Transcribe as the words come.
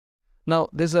Now,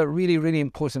 there's a really, really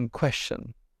important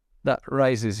question that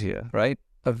rises here, right?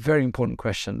 A very important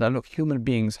question that, look, human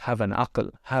beings have an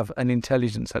aql, have an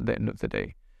intelligence at the end of the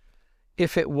day.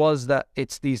 If it was that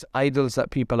it's these idols that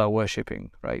people are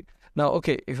worshipping, right? Now,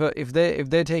 okay, if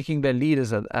they're taking their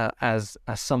leaders as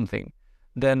something,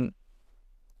 then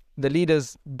the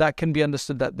leaders, that can be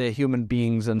understood that they're human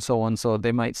beings and so on, so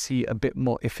they might see a bit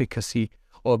more efficacy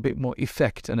or a bit more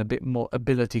effect and a bit more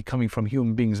ability coming from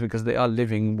human beings because they are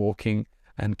living, walking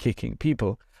and kicking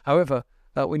people. However,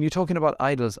 when you're talking about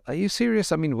idols, are you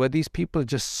serious? I mean, were these people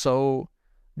just so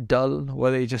dull?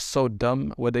 Were they just so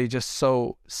dumb? Were they just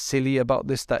so silly about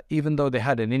this that even though they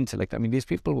had an intellect, I mean, these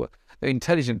people they're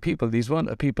intelligent people. These weren't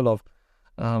a people of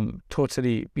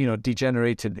totally,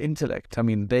 degenerated intellect. I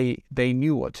mean, they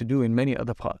knew what to do in many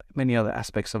other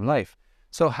aspects of life.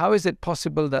 So how is it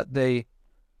possible that they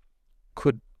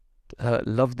could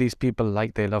love these people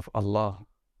like they love Allah,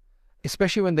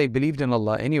 especially when they believed in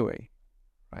Allah anyway,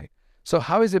 right? So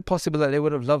how is it possible that they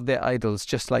would have loved their idols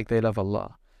just like they love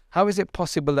Allah? How is it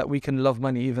possible that we can love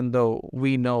money even though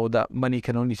we know that money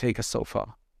can only take us so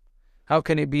far? How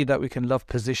can it be that we can love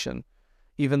position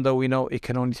even though we know it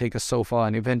can only take us so far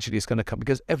and eventually it's going to come?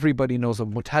 Because everybody knows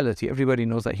of mortality. Everybody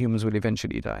knows that humans will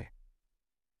eventually die.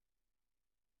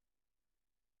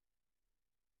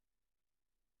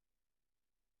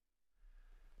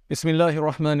 Bismillahir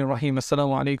Rahmanir Rahim.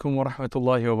 Assalamu alaikum wa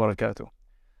rahmatullahi wa barakatuh.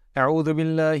 أعوذ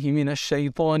بالله من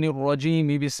الشيطان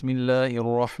الرجيم بسم الله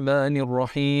الرحمن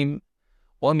الرحيم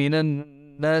ومن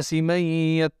الناس من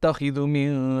يتخذ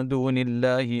من دون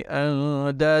الله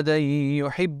أندادا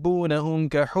يحبونهم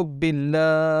كحب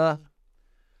الله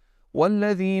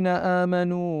والذين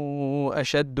آمنوا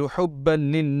أشد حبا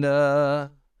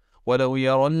لله ولو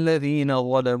يرى الذين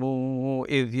ظلموا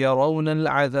إذ يرون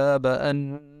العذاب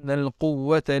أن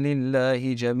القوة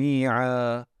لله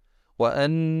جميعا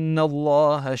وَأَنَّ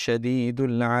اللَّهَ شَدِيدُ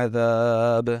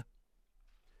الْعَذَابِ.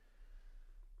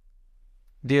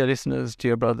 Dear listeners,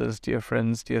 dear brothers, dear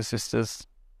friends, dear sisters,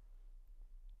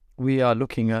 we are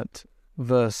looking at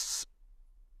verse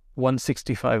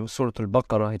 165 of Surah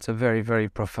Al-Baqarah. It's a very, very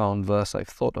profound verse. I've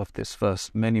thought of this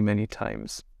verse many, many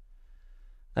times.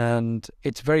 And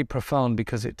it's very profound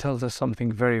because it tells us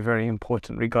something very, very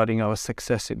important regarding our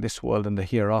success in this world and the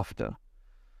hereafter.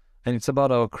 And it's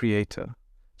about our Creator.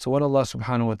 So what Allah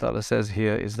subhanahu wa ta'ala says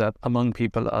here is that among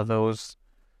people are those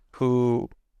who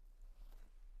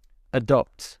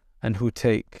adopt and who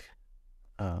take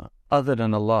other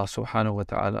than Allah subhanahu wa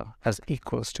ta'ala as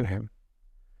equals to Him,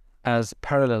 as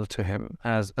parallel to Him,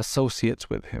 as associates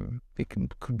with Him. It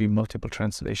could be multiple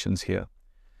translations here.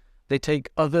 They take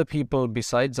other people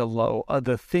besides Allah or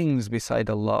other things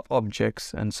beside Allah,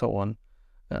 objects and so on,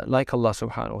 like Allah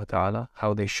subhanahu wa ta'ala,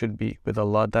 how they should be with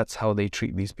Allah. That's how they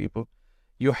treat these people.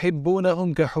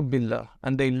 يُحِبُّونَهُمْ كَحُبِّ اللَّهِ,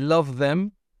 and they love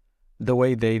them the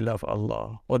way they love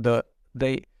Allah. Or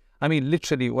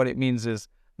literally what it means is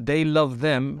they love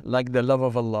them like the love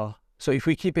of Allah. So if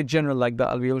we keep it general like that,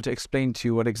 I'll be able to explain to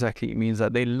you what exactly it means,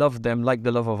 that they love them like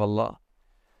the love of Allah.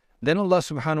 Then Allah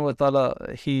subhanahu wa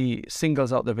ta'ala, He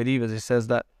singles out the believers. He says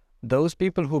that those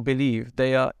people who believe,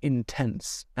 they are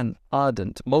intense and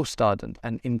ardent, most ardent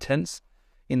and intense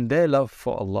in their love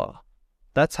for Allah.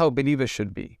 That's how believers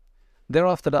should be.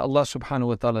 Thereafter, that Allah subhanahu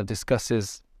wa ta'ala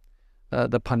discusses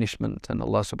the punishment and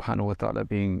Allah subhanahu wa ta'ala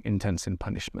being intense in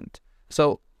punishment.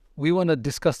 So we want to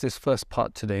discuss this first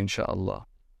part today, inshaAllah.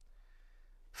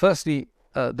 Firstly,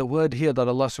 the word here that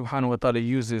Allah subhanahu wa ta'ala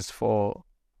uses for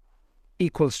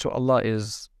equals to Allah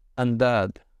is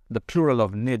andad, the plural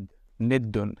of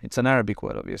niddun. It's an Arabic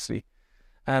word, obviously.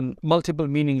 And multiple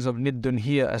meanings of niddun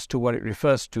here as to what it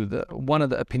refers to. One of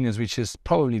the opinions, which is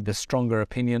probably the stronger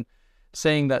opinion,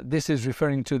 saying that this is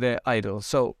referring to their idols.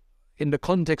 So in the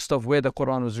context of where the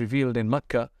Qur'an was revealed in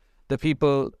Mecca, the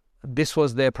people, this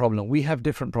was their problem. We have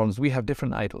different problems. We have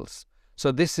different idols.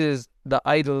 So this is the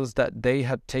idols that they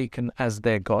had taken as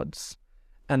their gods.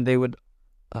 And they would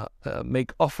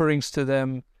make offerings to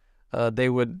them. They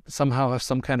would somehow have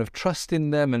some kind of trust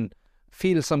in them and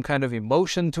feel some kind of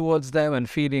emotion towards them and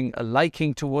feeling a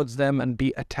liking towards them and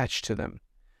be attached to them.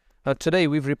 Today,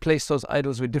 we've replaced those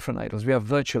idols with different idols. We have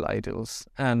virtual idols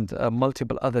and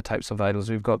multiple other types of idols.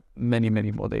 We've got many,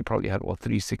 many more. They probably had,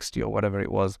 360 or whatever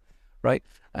it was, right?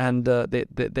 And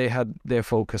they had their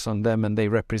focus on them and they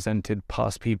represented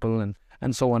past people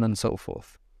and so on and so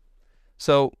forth.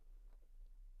 So,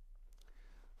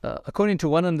 according to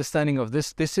one understanding of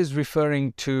this, this is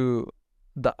referring to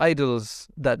the idols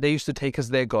that they used to take as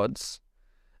their gods.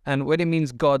 And when it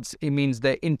means gods, it means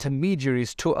they're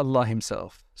intermediaries to Allah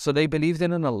Himself. So they believed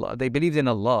in Allah. They believed in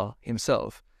Allah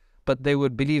Himself, but they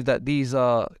would believe that these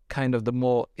are kind of the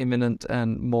more imminent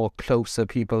and more closer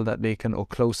people that they can, or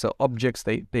closer objects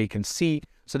they can see.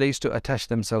 So they used to attach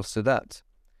themselves to that.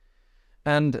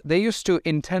 And they used to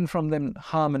intend from them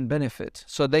harm and benefit.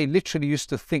 So they literally used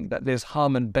to think that there's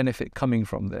harm and benefit coming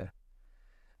from there.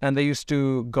 And they used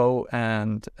to go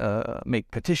and make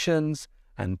petitions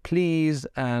and pleas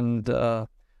and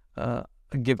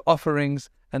give offerings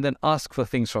and then ask for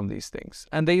things from these things.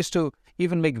 And they used to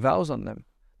even make vows on them,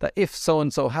 that if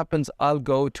so-and-so happens, I'll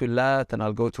go to Lat and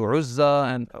I'll go to Uzza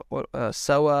and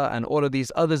Sawa and all of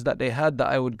these others that they had, that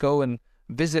I would go and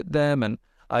visit them and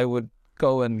I would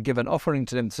go and give an offering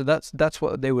to them. So that's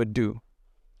what they would do.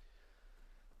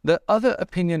 The other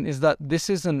opinion is that this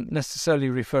isn't necessarily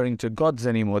referring to gods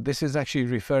anymore. This is actually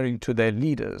referring to their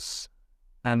leaders.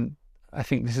 And I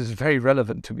think this is very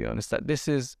relevant, to be honest, that this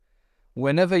is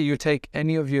whenever you take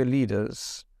any of your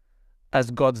leaders as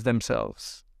gods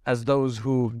themselves, as those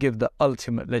who give the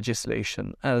ultimate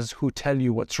legislation, as who tell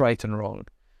you what's right and wrong,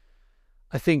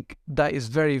 I think that is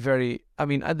very, very, I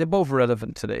mean, they're both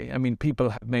relevant today. I mean, people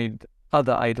have made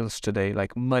other idols today,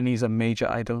 like money is a major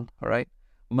idol, all right?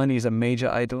 Money is a major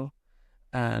idol,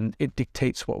 and it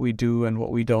dictates what we do and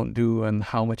what we don't do and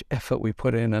how much effort we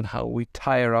put in and how we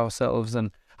tire ourselves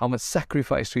and how much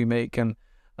sacrifice we make and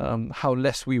how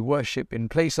less we worship in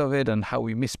place of it and how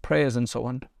we miss prayers and so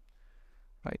on,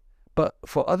 right? But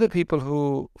for other people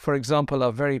who, for example,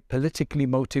 are very politically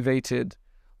motivated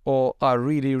or are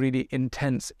really, really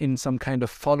intense in some kind of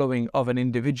following of an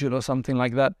individual or something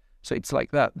like that, so it's like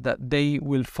that they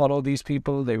will follow these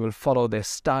people, they will follow their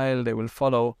style, they will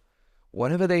follow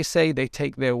whatever they say, they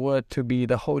take their word to be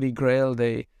the holy grail,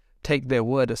 they take their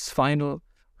word as final,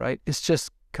 right? It's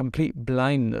just complete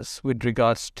blindness with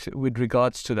regards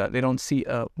to that. They don't see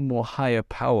a more higher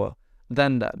power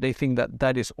than that. They think that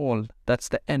that is all, that's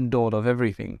the end all of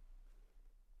everything.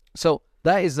 So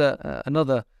that is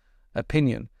another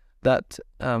opinion, that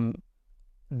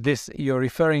this, you're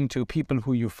referring to people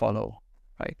who you follow,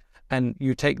 right? And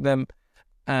you take them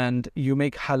and you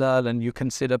make halal and you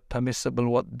consider permissible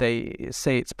what they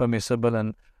say it's permissible,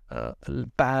 and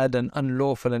bad and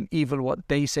unlawful and evil what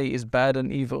they say is bad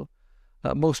and evil.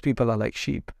 Most people are like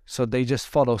sheep, so they just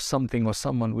follow something or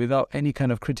someone without any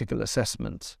kind of critical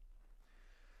assessment.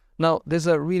 Now, there's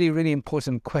a really, really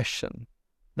important question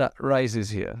that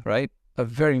rises here, right? A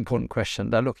very important question,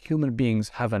 that look, human beings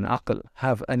have an aql,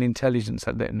 have an intelligence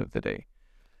at the end of the day.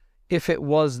 If it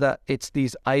was that it's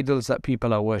these idols that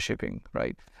people are worshipping,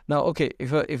 right? Now, okay,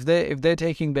 if they're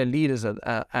taking their leaders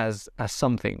as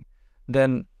something,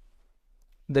 then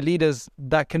the leaders,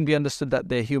 that can be understood that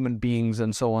they're human beings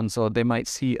and so on, so they might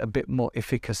see a bit more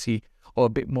efficacy or a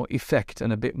bit more effect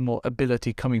and a bit more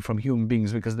ability coming from human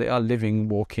beings because they are living,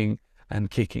 walking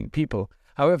and kicking people.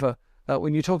 However,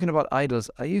 when you're talking about idols,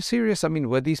 are you serious? I mean,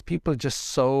 were these people just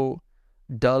so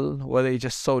dull? Were they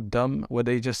just so dumb? Were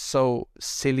they just so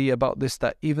silly about this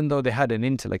that even though they had an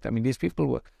intellect, I mean, these people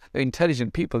were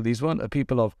intelligent people. These weren't a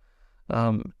people of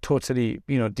totally,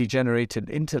 degenerated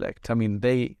intellect. I mean,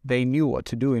 they knew what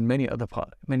to do in many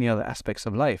other aspects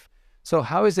of life. So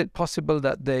how is it possible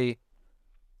that they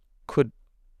could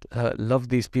love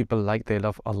these people like they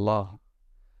love Allah,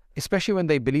 especially when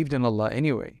they believed in Allah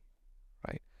anyway,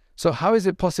 right? So how is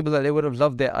it possible that they would have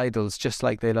loved their idols just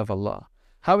like they love Allah?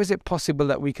 How is it possible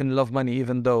that we can love money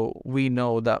even though we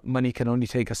know that money can only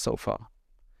take us so far?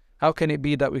 How can it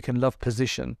be that we can love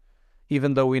position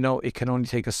even though we know it can only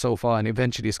take us so far and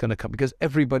eventually it's going to come? Because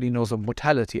everybody knows of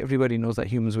mortality. Everybody knows that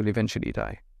humans will eventually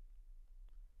die.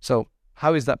 So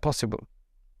how is that possible?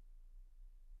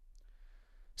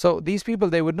 So these people,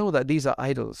 they would know that these are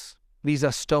idols. These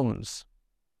are stones.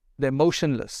 They're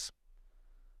motionless.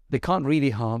 They can't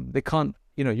really harm. They can't,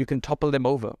 you can topple them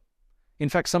over. In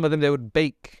fact, some of them they would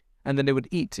bake and then they would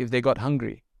eat if they got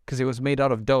hungry because it was made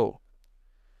out of dough.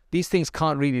 These things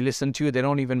can't really listen to you. They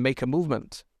don't even make a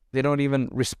movement. They don't even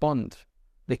respond.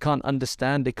 They can't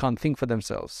understand. They can't think for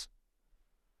themselves.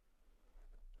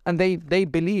 And they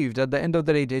believed, at the end of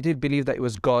the day, they did believe that it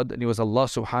was God and it was Allah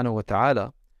subhanahu wa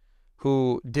ta'ala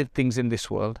who did things in this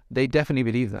world. They definitely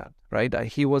believe that, right? That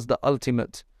He was the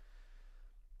ultimate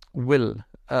will,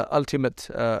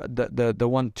 the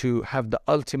one to have the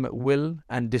ultimate will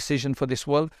and decision for this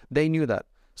world. They knew that.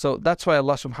 So that's why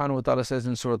Allah subhanahu wa ta'ala says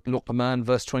in Surah Luqman,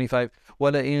 verse 25,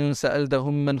 وَلَئِن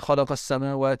سَأَلْتَهُم مَّنْ خَلَقَ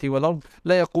السَّمَاوَاتِ وَالْأَرْضِ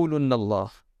لَيَقُولُنَّ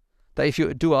اللَّهُ. That if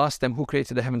you do ask them who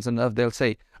created the heavens and earth, they'll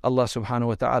say Allah subhanahu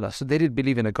wa ta'ala. So they did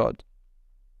believe in a God.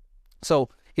 So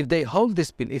if they held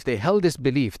this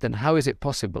belief, then how is it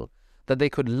possible that they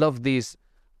could love these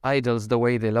idols the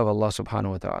way they love Allah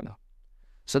subhanahu wa ta'ala?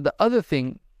 So the other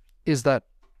thing is that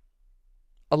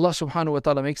Allah subhanahu wa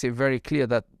ta'ala makes it very clear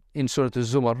that in Surah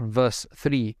Al-Zumar, verse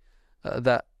 3,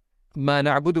 that مَا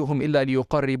نَعْبُدُهُمْ إِلَّا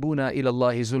لِيُقَرِّبُونَا إِلَى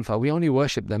اللَّهِ زُلْفَى. We only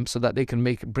worship them so that they can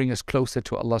bring us closer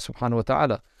to Allah subhanahu wa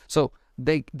ta'ala. So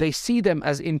they see them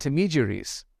as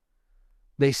intermediaries.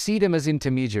 They see them as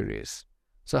intermediaries.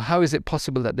 So how is it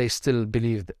possible that they still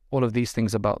believe all of these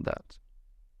things about that?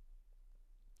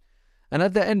 And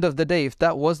at the end of the day, if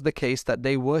that was the case, that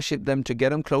they worship them to get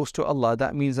them close to Allah,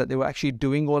 that means that they were actually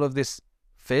doing all of this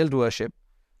failed worship,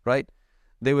 right?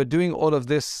 They were doing all of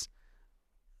this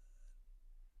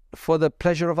for the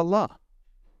pleasure of Allah.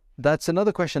 That's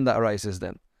another question that arises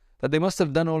then, that they must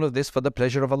have done all of this for the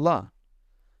pleasure of Allah.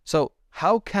 So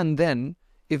how can then,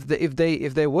 if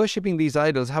they're worshipping these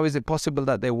idols, how is it possible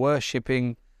that they're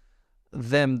worshipping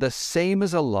them the same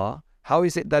as Allah? How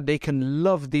is it that they can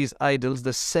love these idols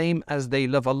the same as they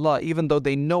love Allah, even though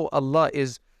they know Allah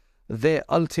is their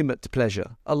ultimate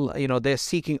pleasure? Allah, they're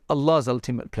seeking Allah's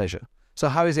ultimate pleasure. So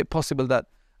how is it possible that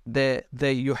they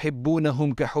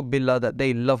yuhibbunahum ka hubbillah, that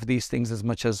they love these things as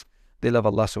much as they love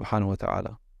Allah subhanahu wa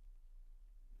ta'ala?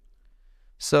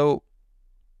 So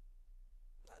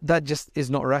that just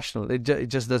is not rational. It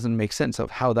just doesn't make sense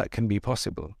of how that can be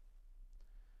possible.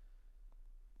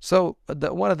 So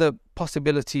one of the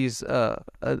possibilities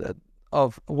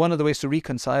of one of the ways to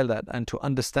reconcile that and to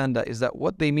understand that is that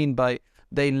what they mean by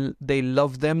they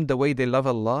love them the way they love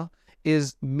Allah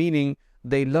is meaning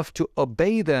they love to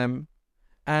obey them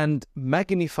and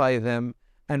magnify them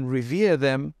and revere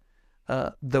them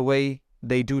the way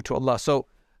they do to Allah. So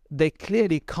they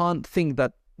clearly can't think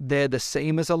that they're the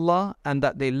same as Allah and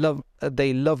that they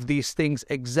love these things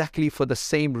exactly for the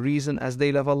same reason as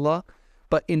they love Allah.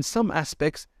 But in some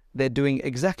aspects, they're doing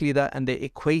exactly that, and they're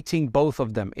equating both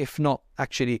of them, if not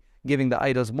actually giving the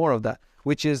idols more of that,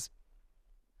 which is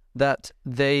that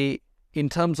they, in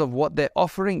terms of what they're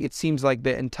offering, it seems like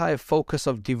their entire focus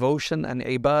of devotion and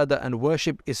ibadah and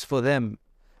worship is for them,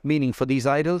 meaning for these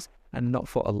idols and not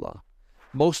for Allah.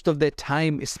 Most of their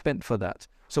time is spent for that.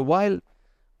 So while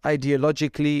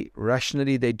ideologically,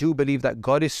 rationally, they do believe that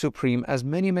God is supreme, as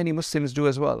many Muslims do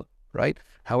as well, right?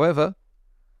 However,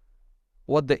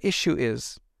 what the issue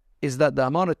is that the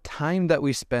amount of time that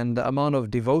we spend, the amount of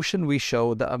devotion we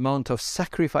show, the amount of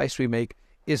sacrifice we make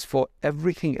is for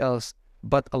everything else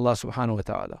but Allah subhanahu wa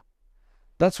ta'ala.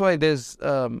 That's why there's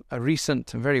a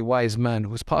recent very wise man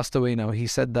who's passed away now. He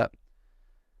said that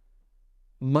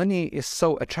money is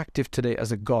so attractive today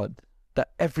as a god that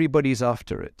everybody's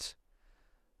after it.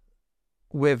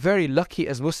 We're very lucky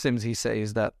as Muslims, he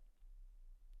says, that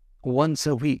once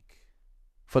a week,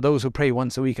 for those who pray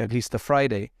once a week, at least the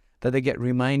Friday, that they get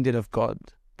reminded of God,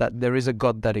 that there is a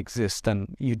God that exists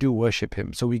and you do worship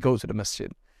Him. So we go to the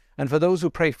masjid. And for those who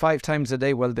pray 5 times a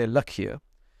day, well, they're luckier.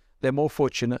 They're more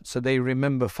fortunate. So they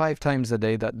remember 5 times a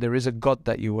day that there is a God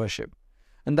that you worship.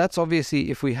 And that's obviously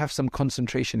if we have some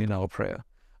concentration in our prayer.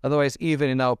 Otherwise, even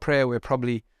in our prayer, we're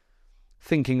probably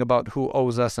thinking about who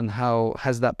owes us and how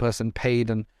has that person paid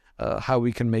and how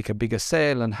we can make a bigger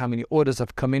sale and how many orders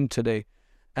have come in today.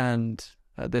 And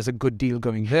there's a good deal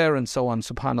going there and so on.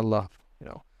 Subhanallah.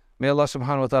 May Allah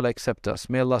subhanahu wa ta'ala accept us.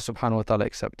 May Allah subhanahu wa ta'ala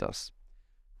accept us.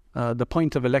 The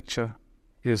point of a lecture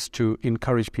is to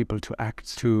encourage people to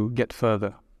act, to get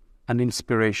further, an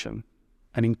inspiration,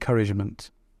 an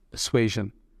encouragement,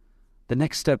 persuasion. The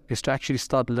next step is to actually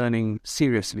start learning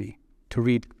seriously, to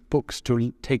read books,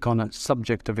 to take on a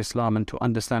subject of Islam and to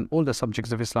understand all the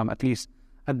subjects of Islam, at least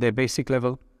at their basic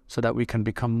level, so that we can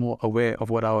become more aware of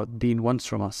what our deen wants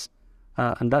from us.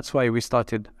 And that's why we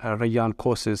started Rayyan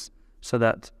courses, so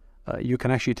that you can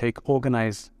actually take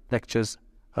organized lectures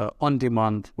on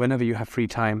demand whenever you have free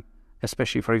time,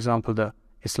 especially, for example, the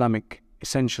Islamic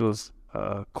Essentials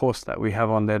course that we have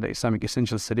on there, the Islamic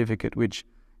Essentials Certificate, which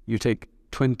you take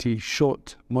 20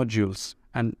 short modules.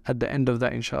 And at the end of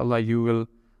that, inshallah, you will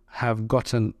have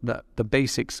gotten the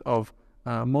basics of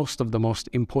most of the most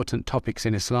important topics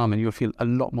in Islam, and you'll feel a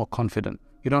lot more confident.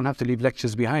 You don't have to leave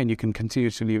lectures behind. You can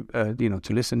continue to leave,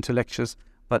 to listen to lectures,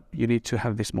 but you need to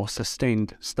have this more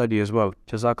sustained study as well.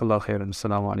 Jazakallah khairan.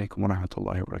 Assalamu alaikum wa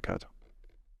rahmatullahi wa barakatuh.